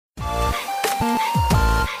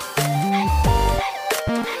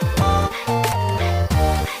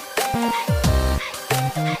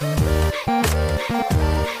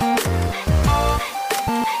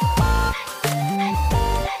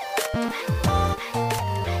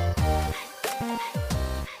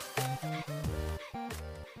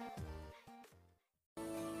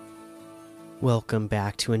Welcome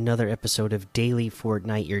back to another episode of Daily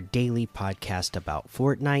Fortnite, your daily podcast about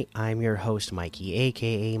Fortnite. I'm your host, Mikey,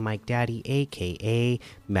 aka Mike Daddy, aka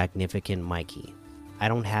Magnificent Mikey. I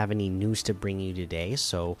don't have any news to bring you today,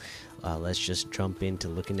 so let's just jump into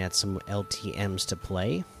looking at some LTMs to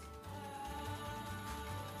play.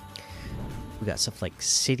 We got stuff like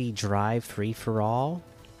City Drive Free for All,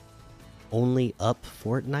 Only Up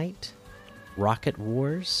Fortnite, Rocket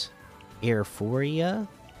Wars, Airphoria,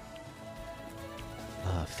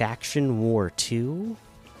 Faction War 2,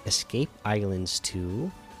 Escape Islands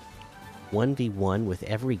 2, 1v1 with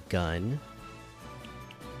every gun,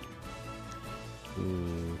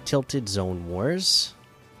 Tilted Zone Wars,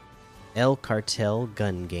 El Cartel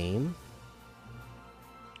Gun Game,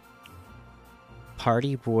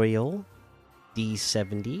 Party Royal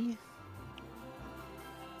D70,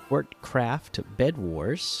 Fortcraft Bed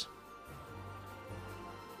Wars,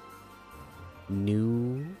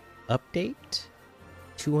 new update,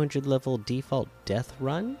 200 level default death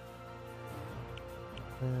run,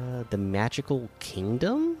 the Magical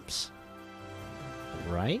Kingdoms,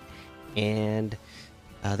 right? And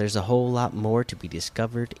there's a whole lot more to be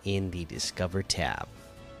discovered in the Discover tab.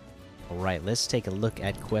 Alright, let's take a look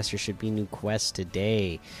at quests. There should be new quests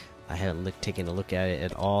today. I haven't taken a look at it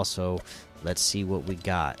at all, so let's see what we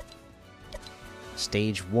got.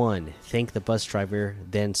 Stage 1, thank the bus driver,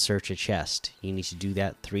 then search a chest. You need to do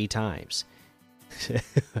that 3 times.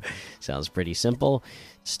 Sounds pretty simple.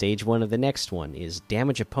 Stage 1 of the next one is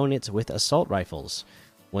damage opponents with assault rifles,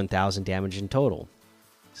 1000 damage in total.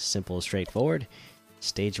 Simple and straightforward.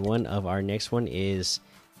 Stage 1 of our next one is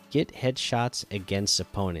get headshots against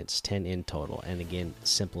opponents, 10 in total. And again,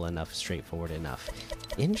 simple enough, straightforward enough.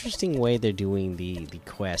 Interesting way they're doing the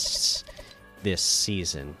quests this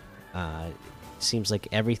season. Seems like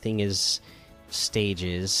everything is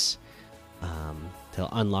stages to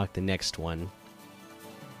unlock the next one.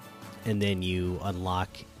 And then you unlock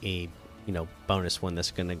a bonus one that's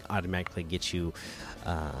going to automatically get you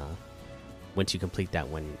once you complete that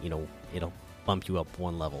one, it'll bump you up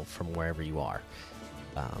 1 level from wherever you are.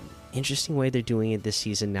 Interesting way they're doing it this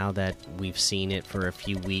season now that we've seen it for a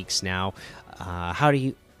few weeks now.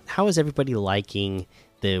 How is everybody liking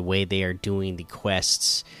the way they are doing the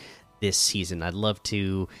quests this season? I'd love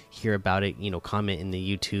to hear about it. Comment in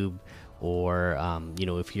the YouTube, or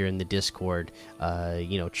if you're in the Discord,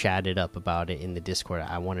 chat it up about it in the Discord.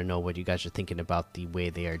 I want to know what you guys are thinking about the way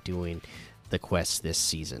they are doing the quests this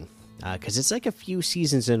season, because it's like a few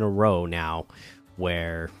seasons in a row now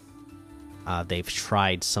where they've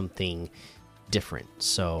tried something different.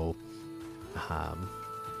 So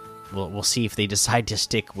we'll see if they decide to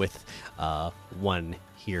stick with one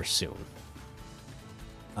here soon.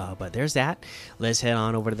 But there's that. Let's head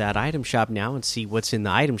on over to that item shop now and see what's in the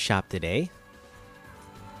item shop today.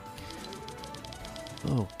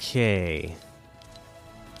 Okay.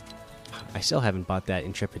 I still haven't bought that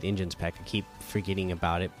Intrepid Engines pack. I keep forgetting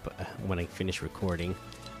about it when I finish recording.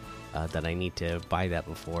 That I need to buy that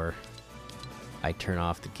before I turn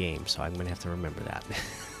off the game. So I'm going to have to remember that.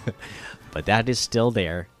 But that is still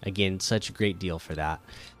there. Again, such a great deal for that.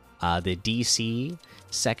 The DC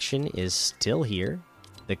section is still here.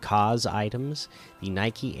 The Cause items, the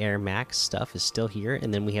Nike Air Max stuff is still here,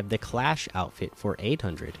 and then we have the Clash outfit for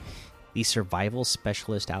 800, the Survival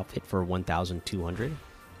Specialist outfit for 1,200,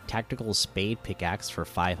 Tactical Spade Pickaxe for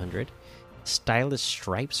 500, Stylish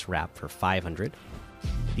Stripes Wrap for 500,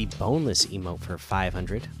 the Boneless emote for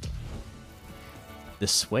 500, the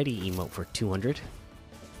Sweaty emote for 200.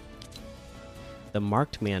 The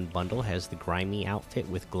Marked Man bundle has the Grimy outfit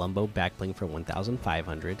with Glumbo Backbling for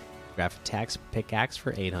 1,500. Graph Pickaxe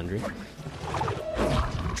for 800,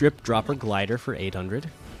 Drip Dropper Glider for 800,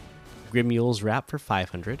 Grimule's Wrap for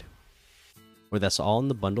 500, where that's all in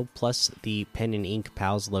the bundle, plus the Pen and Ink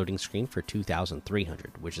Pals loading screen for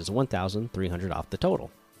 2,300, which is 1,300 off the total.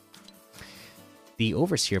 The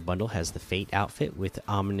Overseer bundle has the Fate outfit with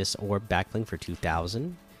Ominous Orb Backbling for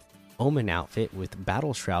 2,000, Omen outfit with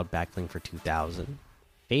Battle Shroud Backbling for 2,000,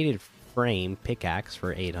 Faded Frame Pickaxe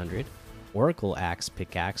for 800, Oracle Axe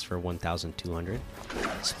Pickaxe for 1,200,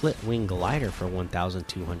 Split Wing Glider for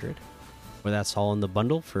 1,200, where that's all in the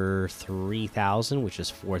bundle for 3,000, which is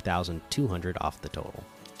 4,200 off the total.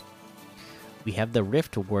 We have the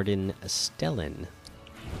Rift Warden Stellan.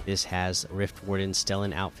 This has Rift Warden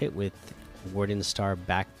Stellan outfit with Warden Star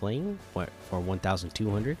Backbling for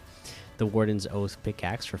 1,200, the Warden's Oath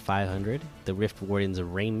Pickaxe for 500, the Rift Warden's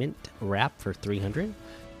Raiment Wrap for 300,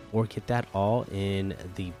 or get that all in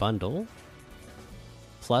the bundle,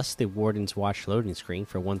 plus the Warden's Watch loading screen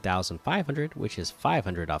for 1,500, which is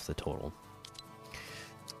 500 off the total.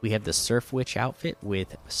 We have the Surf Witch outfit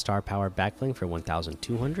with Star Power Backbling for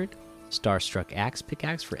 1,200. Starstruck Axe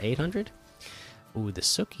Pickaxe for 800. Ooh, the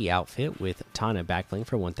Suki outfit with Tana Backbling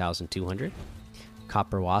for 1,200.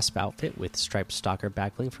 Copper Wasp outfit with Striped Stalker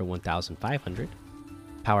Backbling for 1,500.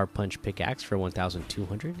 Power Punch Pickaxe for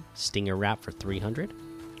 1,200. Stinger Wrap for 300.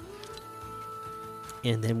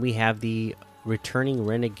 And then we have the Returning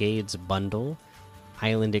Renegades bundle,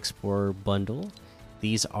 Island Explorer bundle.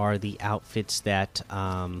 These are the outfits that,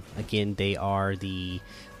 again, they are the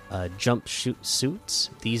jumpsuit suits.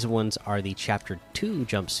 These ones are the Chapter 2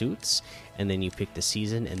 jumpsuits, and then you pick the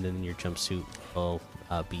season, and then your jumpsuit will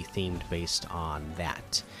be themed based on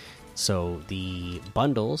that. So the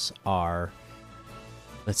bundles are,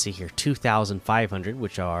 let's see here, 2,500,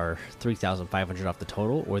 which are 3,500 off the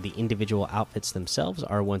total, or the individual outfits themselves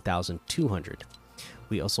are 1,200.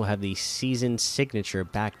 We also have the season signature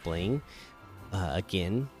back bling.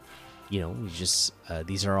 Again, you know, you just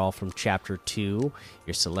these are all from Chapter 2.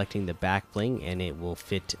 You're selecting the back bling, and it will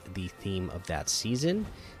fit the theme of that season.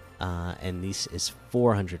 And this is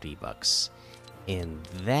 400 V-Bucks. And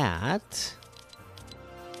that,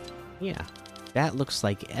 yeah, that looks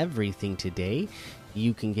like everything today.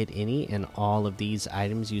 You can get any and all of these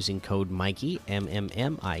items using code Mikey,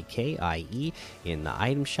 MMMIKIE, in the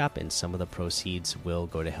item shop, and some of the proceeds will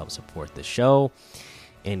go to help support the show.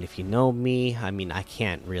 And if you know me, I mean, I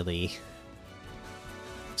can't really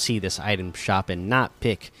see this item shop and not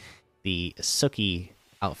pick the Suki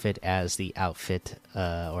outfit as the outfit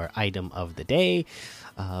or item of the day,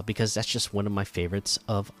 because that's just one of my favorites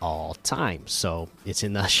of all time. So it's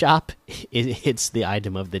in the shop, it's the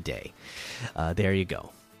item of the day. There you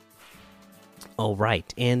go. All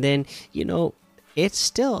right, and then, you know, it's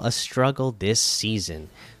still a struggle this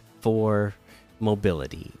season for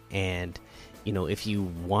mobility. And you know, if you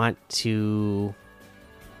want to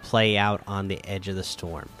play out on the edge of the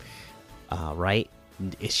storm, right?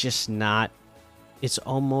 It's just not, it's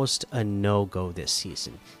almost a no-go this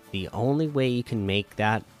season. The only way you can make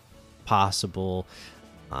that possible,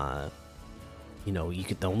 you know,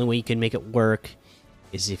 the only way you can make it work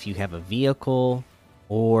is if you have a vehicle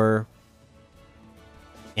or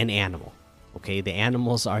an animal. Okay, the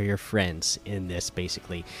animals are your friends in this,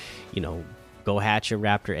 basically. You know, go hatch a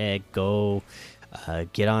raptor egg, go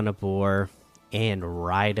get on a boar, and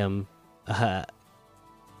ride them to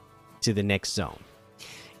the next zone.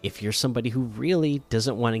 If you're somebody who really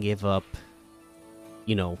doesn't want to give up,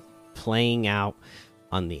 you know, playing out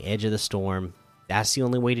on the edge of the storm, that's the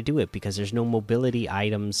only way to do it, because there's no mobility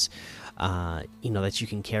items, you know, that you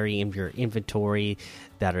can carry in your inventory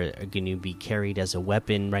that are going to be carried as a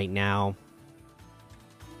weapon right now.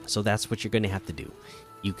 So that's what you're going to have to do.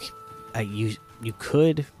 You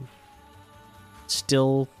could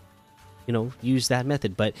still, you know, use that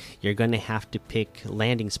method, but you're going to have to pick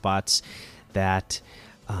landing spots that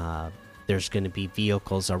there's going to be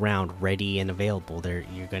vehicles around ready and available. There,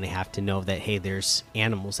 you're going to have to know that, hey, there's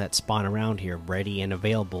animals that spawn around here ready and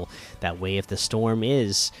available. That way, if the storm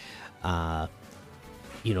is,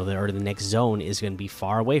 you know, or the next zone is going to be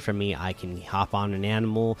far away from me, I can hop on an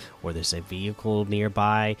animal, or there's a vehicle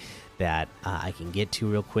nearby that I can get to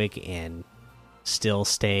real quick and still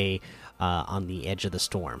stay on the edge of the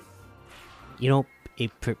storm. You know,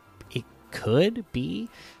 it could be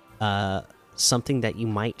something that you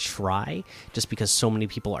might try, just because so many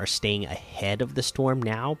people are staying ahead of the storm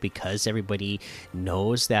now, because everybody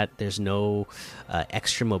knows that there's no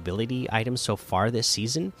extra mobility items so far this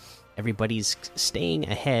season. Everybody's staying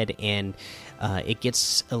ahead, and it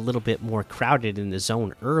gets a little bit more crowded in the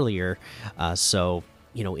zone earlier. So,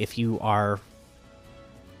 you know, if you are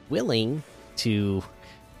willing to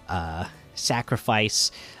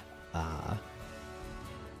sacrifice,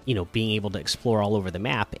 you know, being able to explore all over the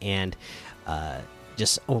map and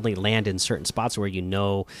just only land in certain spots where you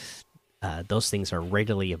know those things are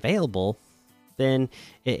readily available, then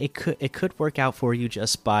it could work out for you,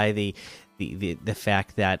 just by the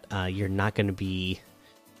fact that you're not going to be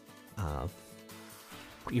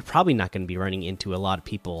you're probably not going to be running into a lot of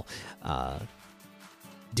people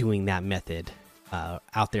doing that method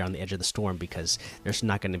out there on the edge of the storm, because there's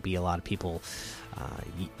not going to be a lot of people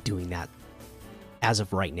doing that as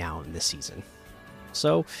of right now in this season.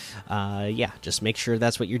 So yeah, just make sure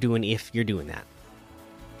that's what you're doing if you're doing that.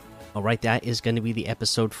 All right, that is going to be the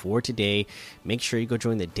episode for today. Make sure you go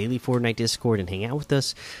join the Daily Fortnite Discord and hang out with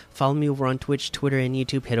us. Follow me over on Twitch, Twitter, and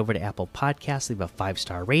YouTube. Head over to Apple Podcasts, leave a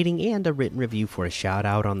 5-star rating and a written review for a shout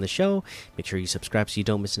out on the show. Make sure you subscribe so you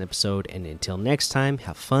don't miss an episode. And until next time,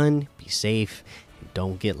 have fun, be safe, and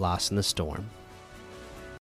don't get lost in the storm.